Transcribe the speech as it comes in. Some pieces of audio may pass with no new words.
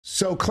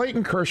So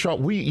Clayton Kershaw,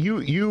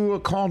 you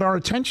called our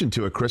attention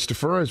to it,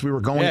 Christopher, as we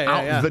were going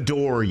out the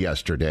door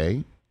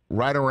yesterday,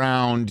 right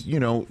around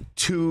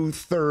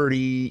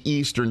 2:30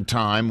 Eastern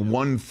time,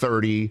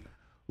 1:30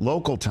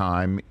 local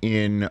time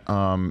in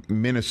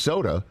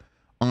Minnesota.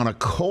 On a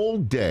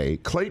cold day,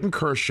 Clayton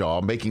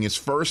Kershaw making his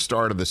first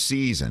start of the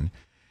season,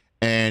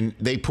 and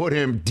they put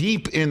him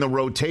deep in the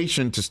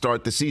rotation to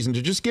start the season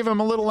to just give him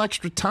a little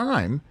extra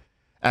time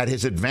at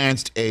his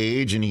advanced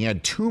age, and he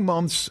had 2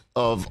 months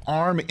of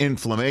arm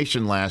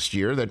inflammation last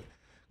year that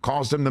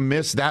caused him to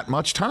miss that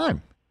much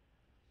time.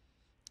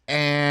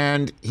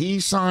 And he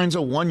signs a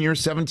 1-year,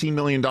 $17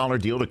 million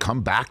deal to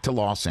come back to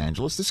Los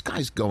Angeles. This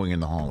guy's going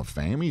in the Hall of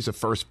Fame. He's a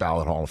first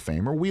ballot Hall of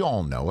Famer. We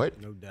all know it.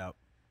 No doubt.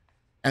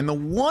 And the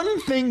one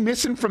thing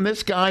missing from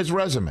this guy's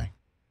resume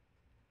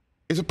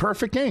is a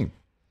perfect game.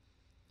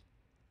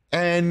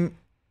 And,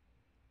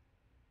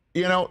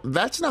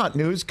 that's not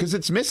news because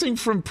it's missing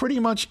from pretty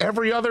much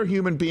every other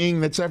human being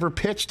that's ever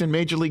pitched in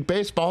Major League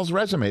Baseball's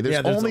resume.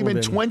 There's only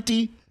been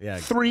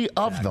 23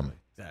 of them.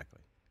 Exactly.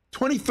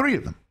 23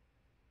 of them.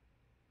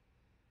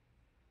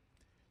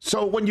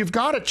 So when you've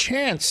got a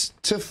chance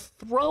to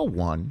throw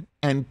one,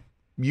 and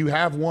you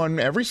have one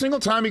every single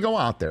time you go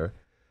out there,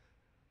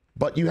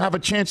 but you have a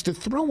chance to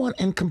throw one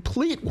and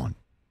complete one,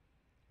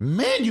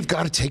 man, you've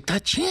got to take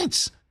that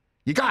chance.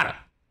 You got to.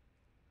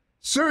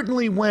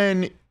 Certainly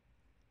when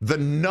the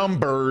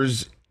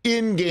numbers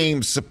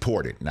in-game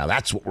support it. Now,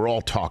 that's what we're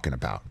all talking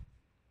about.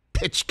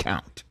 Pitch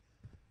count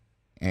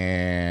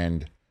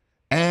and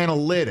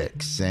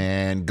analytics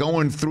and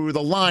going through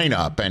the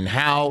lineup and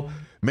how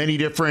many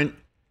different,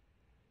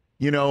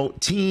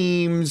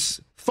 teams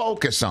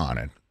focus on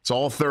it. It's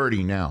all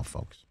 30 now,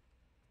 folks.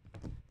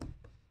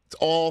 It's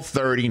all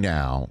 30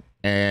 now.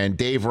 And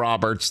Dave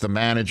Roberts, the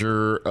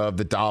manager of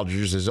the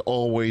Dodgers, has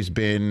always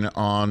been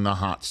on the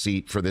hot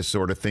seat for this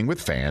sort of thing with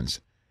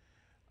fans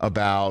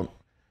about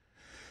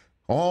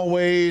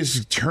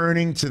always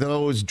turning to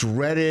those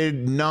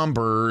dreaded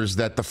numbers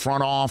that the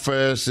front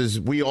office is,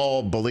 we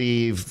all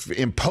believe,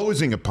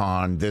 imposing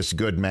upon this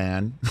good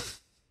man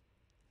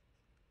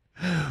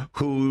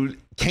who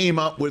came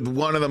up with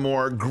one of the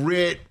more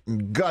grit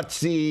and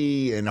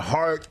gutsy and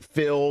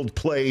heart-filled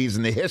plays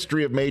in the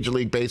history of Major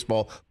League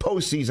Baseball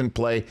postseason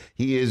play.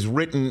 He is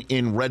written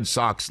in Red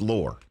Sox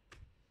lore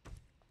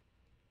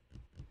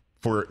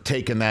for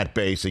taking that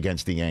base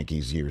against the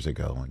Yankees years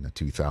ago in the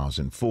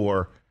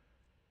 2004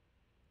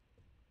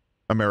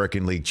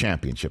 American League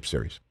Championship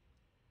Series.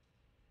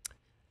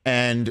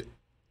 And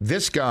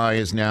this guy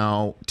has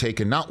now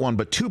taken not one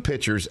but 2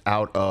 pitchers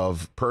out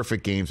of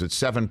perfect games with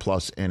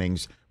 7+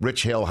 innings.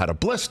 Rich Hill had a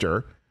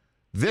blister.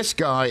 This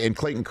guy and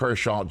Clayton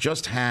Kershaw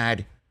just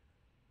had,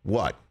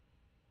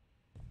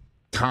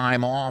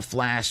 time off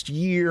last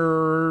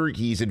year.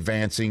 He's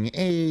advancing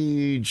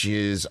age.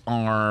 His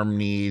arm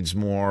needs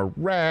more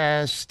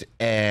rest.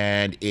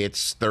 And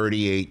it's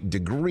 38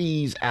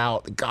 degrees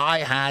out. The guy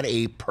had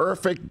a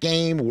perfect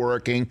game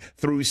working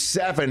through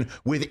 7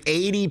 with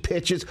 80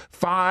 pitches,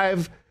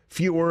 5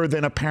 fewer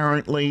than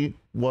apparently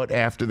what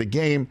after the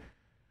game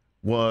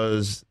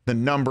was the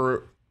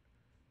number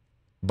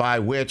by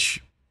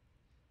which,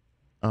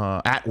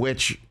 at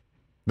which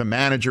the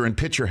manager and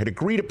pitcher had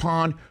agreed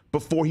upon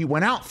before he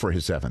went out for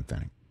his 7th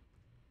inning.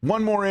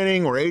 1 more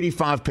inning or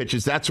 85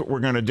 pitches, that's what we're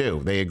going to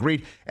do. They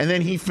agreed. And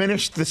then he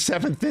finished the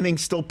 7th inning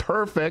still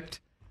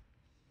perfect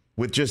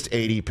with just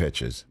 80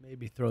 pitches.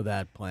 Maybe throw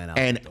that plan out.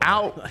 And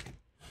out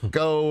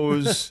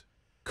goes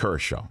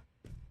Kershaw.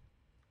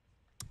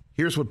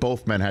 Here's what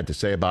both men had to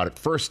say about it.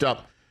 First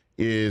up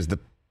is the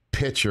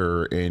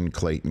pitcher in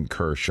Clayton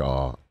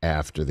Kershaw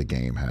after the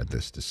game had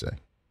this to say.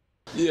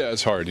 Yeah,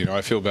 it's hard.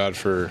 I feel bad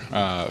for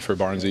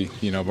Barnesy.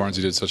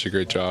 Barnesy did such a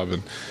great job,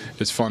 and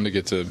it's fun to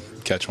get to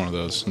catch one of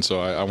those. And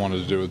so I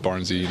wanted to do it with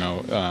Barnesy.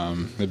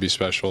 It'd be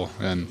special.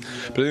 But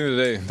at the end of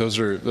the day, those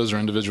are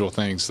individual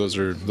things. Those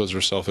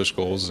are selfish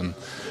goals, and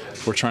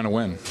we're trying to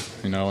win.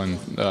 And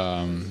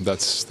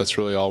that's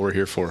really all we're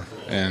here for.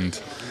 And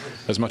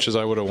as much as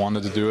I would have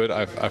wanted to do it,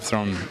 I've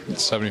thrown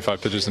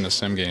 75 pitches in a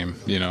sim game.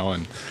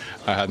 And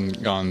I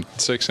hadn't gone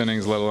 6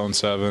 innings, let alone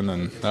 7,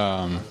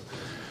 and.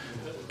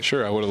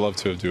 Sure, I would have loved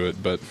to do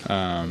it, but,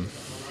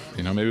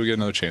 maybe we'll get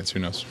another chance. Who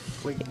knows?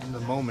 In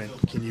the moment,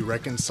 can you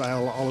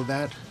reconcile all of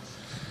that?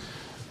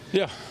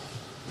 Yeah.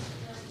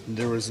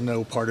 There was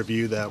no part of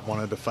you that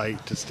wanted to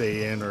fight to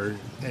stay in or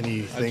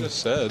anything? I just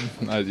said,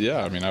 I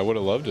would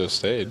have loved to have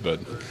stayed, but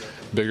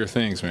bigger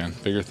things, man,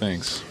 bigger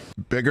things.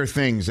 Bigger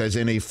things, as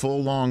in a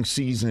full, long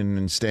season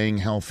and staying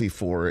healthy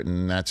for it,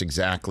 and that's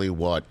exactly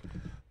what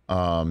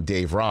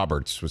Dave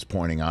Roberts was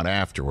pointing out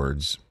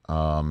afterwards.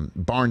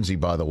 Barnesy,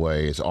 by the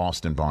way, is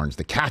Austin Barnes,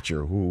 the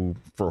catcher,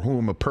 for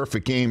whom a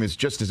perfect game is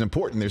just as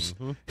important. There's,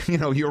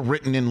 you're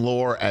written in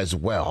lore as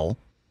well.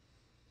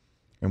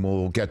 And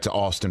we'll get to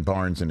Austin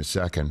Barnes in a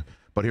second.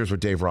 But here's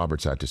what Dave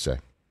Roberts had to say.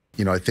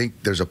 I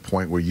think there's a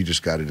point where you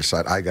just got to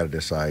decide. I got to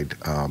decide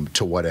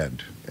to what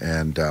end.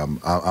 And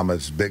I'm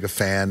as big a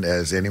fan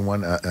as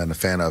anyone, and a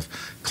fan of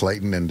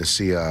Clayton. And to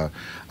see a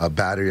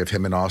battery of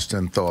him and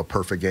Austin throw a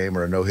perfect game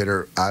or a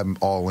no-hitter, I'm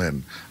all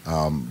in.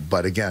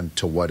 But again,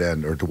 to what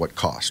end or to what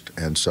cost?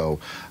 And so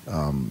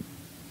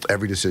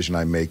every decision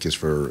I make is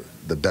for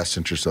the best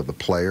interest of the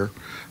player,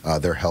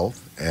 their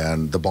health,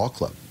 and the ball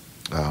club.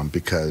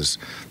 Because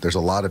there's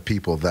a lot of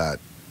people that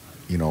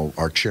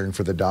are cheering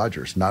for the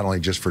Dodgers, not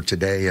only just for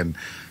today and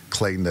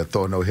Clayton to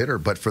throw a no-hitter,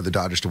 but for the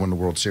Dodgers to win the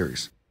World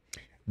Series.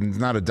 There's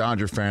not a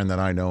Dodger fan that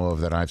I know of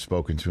that I've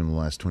spoken to in the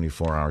last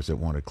 24 hours that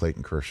wanted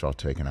Clayton Kershaw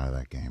taken out of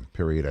that game.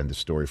 Period. End of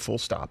story. Full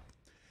stop.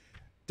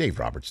 Dave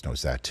Roberts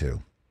knows that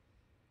too.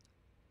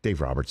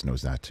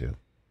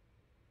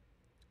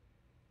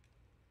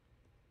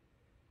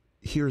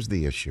 Here's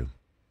the issue,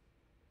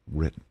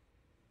 writ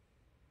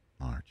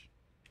large,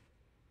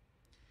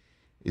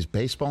 is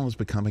baseball has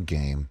become a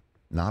game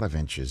not of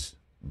inches,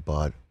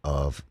 but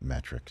of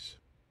metrics.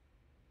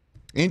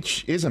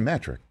 Inch is a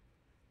metric,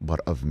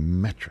 but of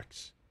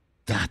metrics.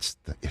 That's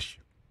the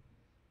issue.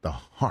 The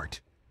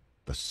heart,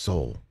 the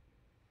soul,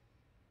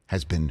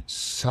 has been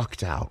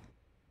sucked out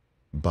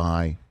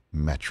by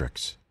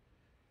metrics.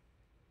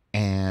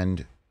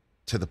 And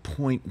to the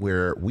point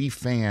where we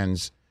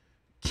fans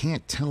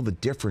can't tell the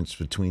difference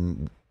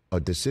between a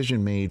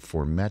decision made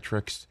for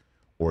metrics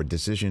or a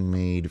decision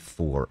made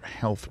for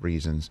health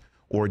reasons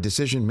or a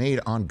decision made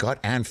on gut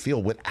and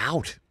feel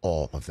without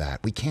all of that.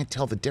 We can't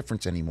tell the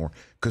difference anymore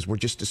because we're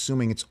just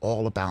assuming it's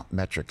all about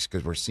metrics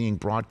because we're seeing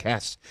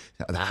broadcasts.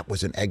 That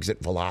was an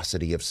exit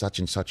velocity of such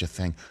and such a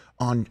thing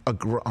on a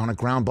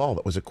ground ball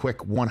that was a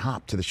quick one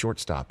hop to the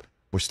shortstop.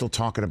 We're still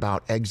talking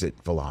about exit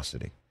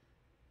velocity.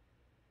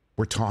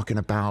 We're talking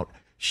about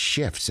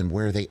shifts and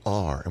where they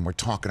are. And we're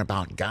talking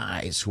about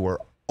guys who are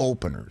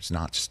openers,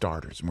 not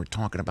starters. And we're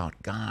talking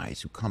about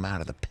guys who come out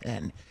of the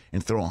pen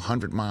and throw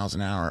 100 miles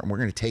an hour. And we're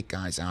going to take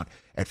guys out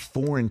at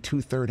 4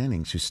 2/3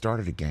 innings who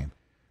started a game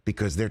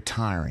because they're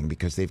tiring,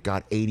 because they've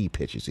got 80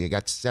 pitches. They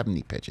got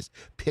 70 pitches.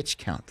 Pitch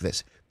count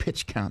this,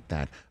 pitch count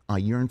that. I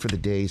yearn for the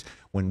days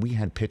when we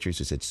had pitchers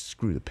who said,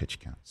 screw the pitch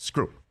count.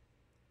 Screw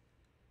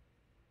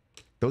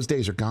it. Those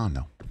days are gone,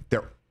 though.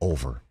 They're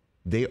over.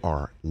 They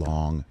are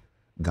long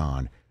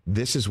gone.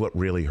 This is what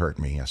really hurt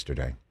me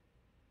yesterday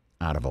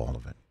out of all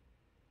of it.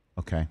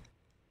 Okay?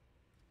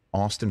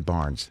 Austin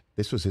Barnes,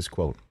 this was his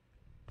quote.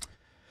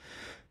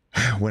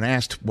 When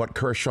asked what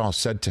Kershaw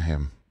said to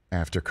him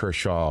after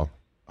Kershaw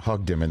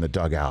hugged him in the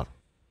dugout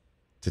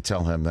to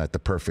tell him that the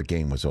perfect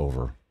game was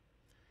over,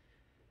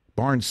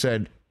 Barnes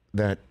said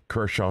that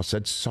Kershaw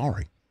said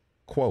sorry.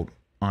 Quote,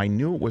 I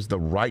knew it was the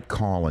right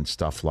call and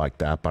stuff like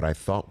that, but I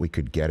thought we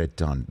could get it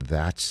done.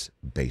 That's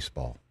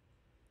baseball.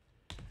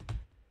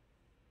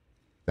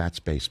 That's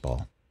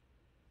baseball.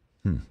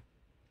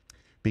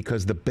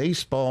 Because the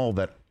baseball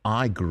that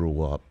I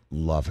grew up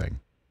loving,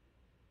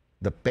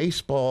 the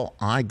baseball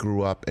I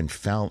grew up and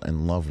fell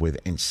in love with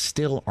and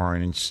still are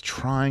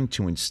trying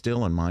to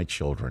instill in my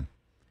children,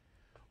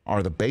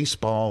 are the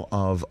baseball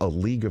of A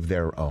League of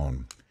Their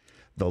Own.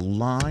 The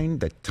line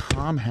that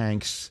Tom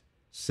Hanks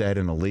said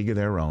in A League of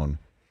Their Own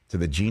to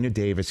the Gina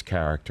Davis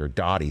character,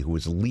 Dottie, who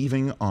was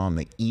leaving on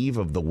the eve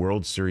of the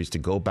World Series to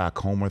go back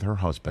home with her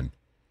husband,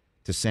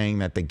 to saying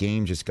that the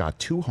game just got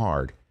too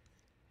hard.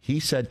 He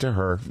said to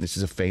her, this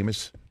is a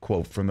famous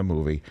quote from the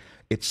movie,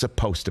 it's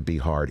supposed to be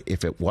hard.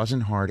 If it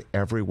wasn't hard,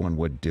 everyone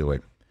would do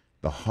it.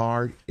 The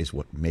hard is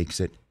what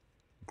makes it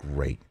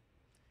great.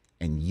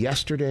 And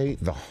yesterday,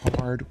 the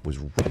hard was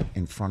right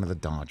in front of the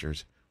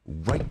Dodgers,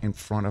 right in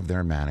front of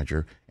their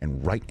manager,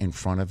 and right in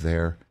front of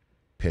their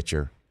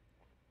pitcher.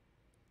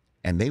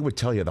 And they would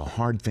tell you the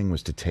hard thing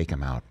was to take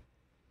him out.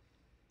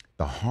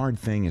 The hard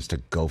thing is to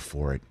go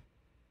for it.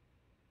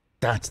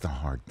 That's the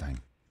hard thing.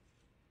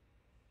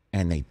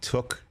 And they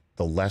took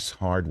the less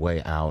hard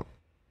way out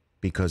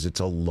because it's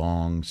a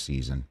long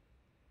season.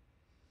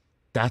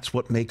 That's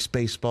what makes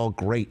baseball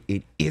great.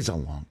 It is a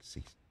long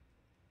season.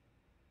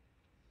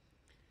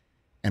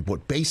 And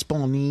what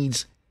baseball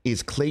needs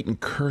is Clayton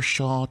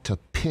Kershaw to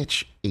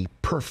pitch a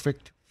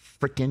perfect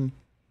freaking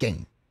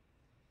game.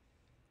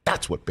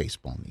 That's what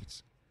baseball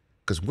needs.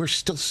 Because we're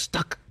still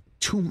stuck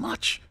too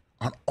much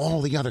on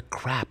all the other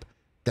crap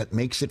that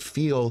makes it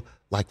feel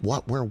like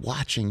what we're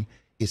watching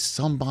is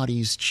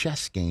somebody's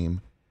chess game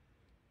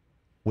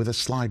with a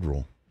slide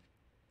rule.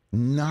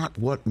 Not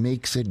what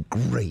makes it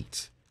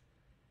great.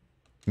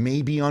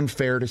 Maybe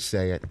unfair to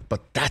say it,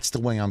 but that's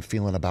the way I'm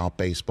feeling about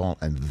baseball,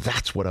 and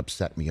that's what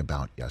upset me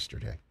about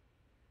yesterday.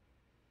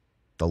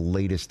 The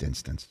latest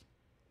instance.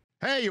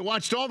 Hey, you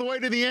watched all the way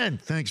to the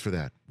end. Thanks for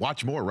that.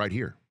 Watch more right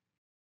here.